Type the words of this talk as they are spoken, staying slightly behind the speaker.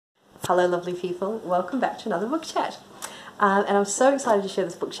hello lovely people, welcome back to another book chat. And I'm so excited to share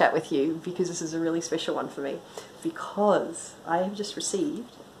this book chat with you because this is a really special one for me, because I have just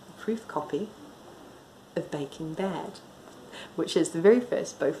received a proof copy of Baking Bad, which is the very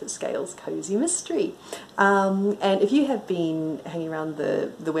first Beaufort Scales cozy mystery. And if you have been hanging around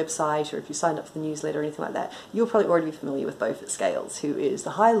the website, or if you signed up for the newsletter or anything like that, you'll probably already be familiar with Beaufort Scales, who is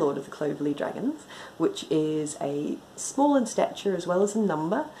the High Lord of the Cloverleigh Dragons, which is a small in stature as well as in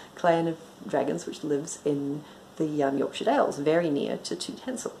number clan of dragons which lives in the Yorkshire Dales, very near to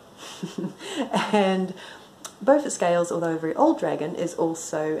Tootansel. And Beaufort Scales, although a very old dragon, is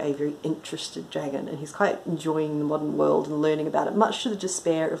also a very interested dragon, and he's quite enjoying the modern world and learning about it, much to the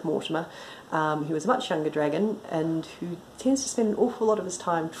despair of Mortimer, who is a much younger dragon and who tends to spend an awful lot of his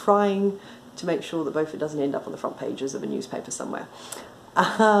time trying to make sure that Beaufort doesn't end up on the front pages of a newspaper somewhere.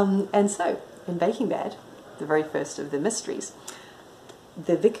 And so, in Baking Bad, the very first of the mysteries,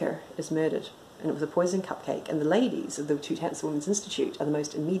 the vicar is murdered, and it was a poisoned cupcake, and the ladies of the Tootansel Women's Institute are the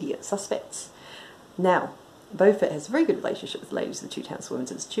most immediate suspects. Now, Beaufort has a very good relationship with the ladies of the Tootansel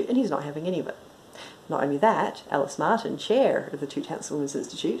Women's Institute, and he's not having any of it. Not only that, Alice Martin, chair of the Tootansel Women's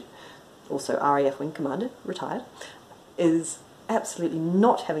Institute, also RAF Wing Commander, retired, is absolutely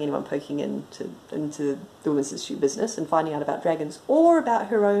not having anyone poking into the Women's Institute business and finding out about dragons or about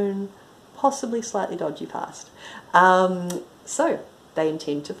her own possibly slightly dodgy past. So they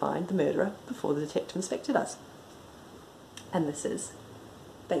intend to find the murderer before the detective inspector does. And this is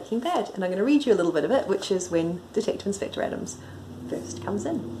Baking Bad, and I'm going to read you a little bit of it, which is when Detective Inspector Adams first comes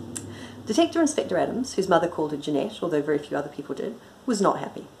in. Detective Inspector Adams, whose mother called her Jeanette, although very few other people did, was not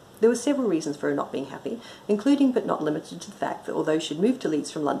happy. There were several reasons for her not being happy, including but not limited to the fact that although she'd moved to Leeds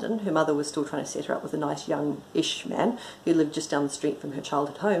from London, her mother was still trying to set her up with a nice young-ish man who lived just down the street from her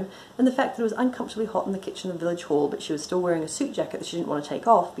childhood home, and the fact that it was uncomfortably hot in the kitchen of the village hall, but she was still wearing a suit jacket that she didn't want to take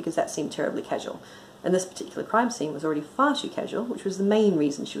off because that seemed terribly casual. And this particular crime scene was already far too casual, which was the main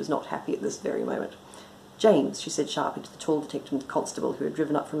reason she was not happy at this very moment. "James," she said sharply to the tall detective constable who had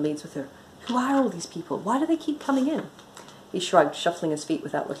driven up from Leeds with her, "who are all these people? Why do they keep coming in?" He shrugged, shuffling his feet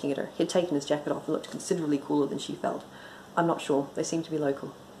without looking at her. He had taken his jacket off and looked considerably cooler than she felt. "I'm not sure. They seem to be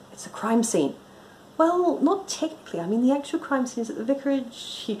local." "It's a crime scene." "Well, not technically. I mean, the actual crime scene is at the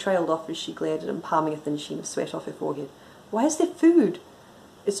vicarage." He trailed off as she glared at him, palming a thin sheen of sweat off her forehead. "Why is there food?"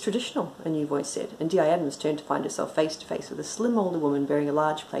 "It's traditional," a new voice said, and D.I. Adams turned to find herself face to face with a slim older woman bearing a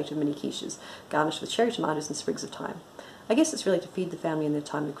large plate of mini quiches, garnished with cherry tomatoes and sprigs of thyme. "I guess it's really to feed the family in their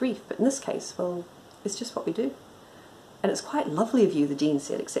time of grief, but in this case, well, it's just what we do." "And it's quite lovely of you," the dean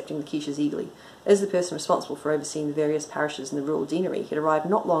said, accepting the quiches eagerly. As the person responsible for overseeing the various parishes in the rural deanery, he had arrived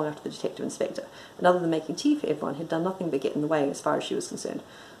not long after the detective inspector, and other than making tea for everyone, had done nothing but get in the way as far as she was concerned.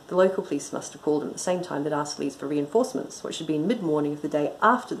 The local police must have called him at the same time they'd asked Leeds for reinforcements, which had been mid-morning of the day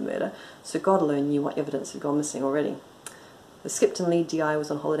after the murder, so God alone knew what evidence had gone missing already. The Skipton lead DI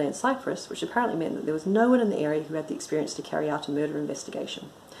was on holiday in Cyprus, which apparently meant that there was no one in the area who had the experience to carry out a murder investigation.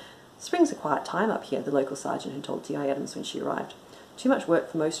 "Spring's a quiet time up here," the local sergeant had told D.I. Adams when she arrived. "Too much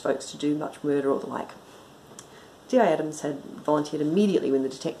work for most folks to do much murder or the like." D.I. Adams had volunteered immediately when the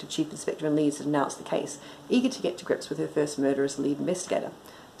detective chief inspector in Leeds had announced the case, eager to get to grips with her first murder as the lead investigator.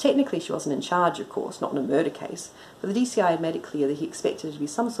 Technically she wasn't in charge, of course, not in a murder case, but the DCI had made it clear that he expected it to be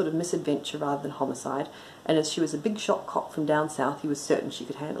some sort of misadventure rather than homicide, and as she was a big-shot cop from down south, he was certain she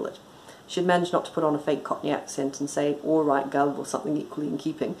could handle it. She had managed not to put on a fake Cockney accent and say, "all right, gov," or something equally in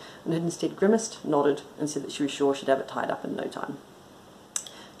keeping, and had instead grimaced, nodded, and said that she was sure she'd have it tied up in no time.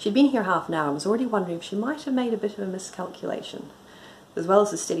 She'd been here half an hour and was already wondering if she might have made a bit of a miscalculation. As well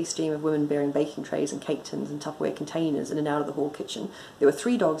as the steady stream of women bearing baking trays and cake tins and Tupperware containers in and out of the hall kitchen, there were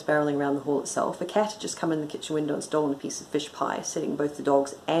 3 dogs barrelling around the hall itself. A cat had just come in the kitchen window and stolen a piece of fish pie, setting both the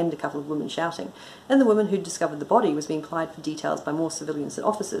dogs and a couple of women shouting, and the woman who'd discovered the body was being plied for details by more civilians than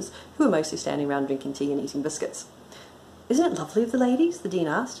officers, who were mostly standing around drinking tea and eating biscuits. "Isn't it lovely of the ladies?" the dean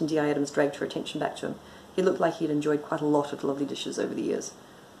asked, and D.I. Adams dragged her attention back to him. He looked like he had enjoyed quite a lot of lovely dishes over the years.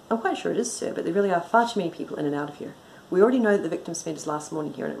 "I'm quite sure it is, sir, but there really are far too many people in and out of here. We already know that the victim spent his last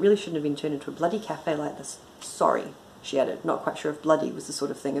morning here, and it really shouldn't have been turned into a bloody cafe like this. Sorry," she added, not quite sure if bloody was the sort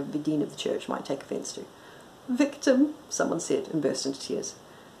of thing a dean of the church might take offence to. "Victim," someone said, and burst into tears.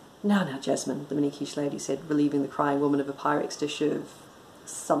 Now, Jasmine," the mini-quiche lady said, relieving the crying woman of a Pyrex dish of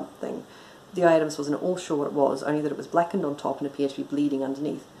something. D.I. Adams wasn't at all sure what it was, only that it was blackened on top and appeared to be bleeding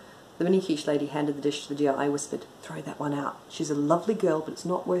underneath. The mini-quiche lady handed the dish to the D.I., whispered, "Throw that one out. She's a lovely girl, but it's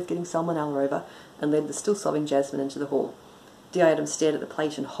not worth getting salmonella over," and led the still-sobbing Jasmine into the hall. D.I. Adams stared at the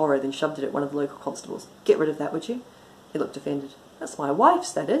plate in horror, then shoved it at one of the local constables. "Get rid of that, would you?" He looked offended. "That's my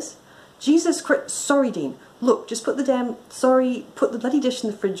wife's, that is." Jesus Christ, sorry Dean, look, just put the bloody dish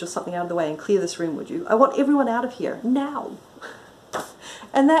in the fridge or something out of the way and clear this room, would you? I want everyone out of here, now.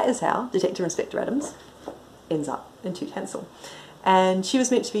 And that is how Detective Inspector Adams ends up in Toot Hansel. And she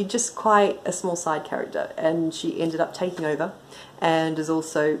was meant to be just quite a small side character, and she ended up taking over and is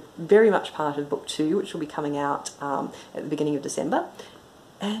also very much part of book 2, which will be coming out at the beginning of December.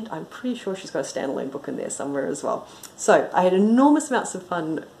 And I'm pretty sure she's got a standalone book in there somewhere as well. So I had enormous amounts of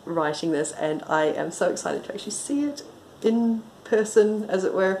fun writing this, and I am so excited to actually see it in person, as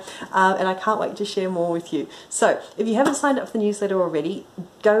it were, and I can't wait to share more with you. So if you haven't signed up for the newsletter already,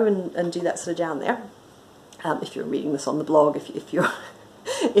 go and do that sort of down there. If you're reading this on the blog, if you're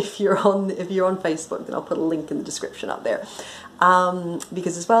if you're on Facebook, then I'll put a link in the description up there.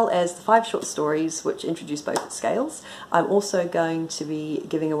 Because as well as the 5 short stories which introduce both scales, I'm also going to be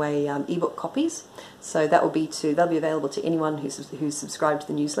giving away ebook copies. So they'll be available to anyone who's subscribed to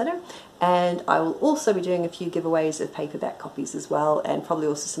the newsletter, and I will also be doing a few giveaways of paperback copies as well, and probably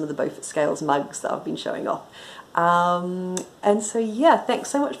also some of the Beaufort Scales mugs that I've been showing off. And so yeah,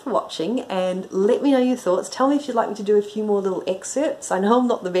 thanks so much for watching, and let me know your thoughts. Tell me if you'd like me to do a few more little excerpts. I know I'm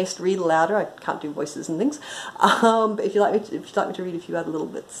not the best reader louder, I can't do voices and things, but if you'd like me to read a few other little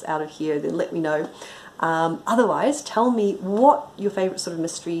bits out of here, then let me know. Otherwise, tell me what your favourite sort of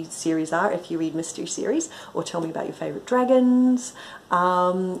mystery series are, if you read mystery series, or tell me about your favourite dragons,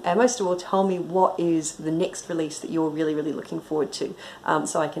 and most of all, tell me what is the next release that you're really, really looking forward to,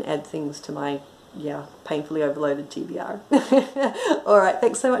 so I can add things to my, painfully overloaded TBR. Alright,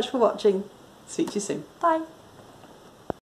 thanks so much for watching. Speak to you soon. Bye.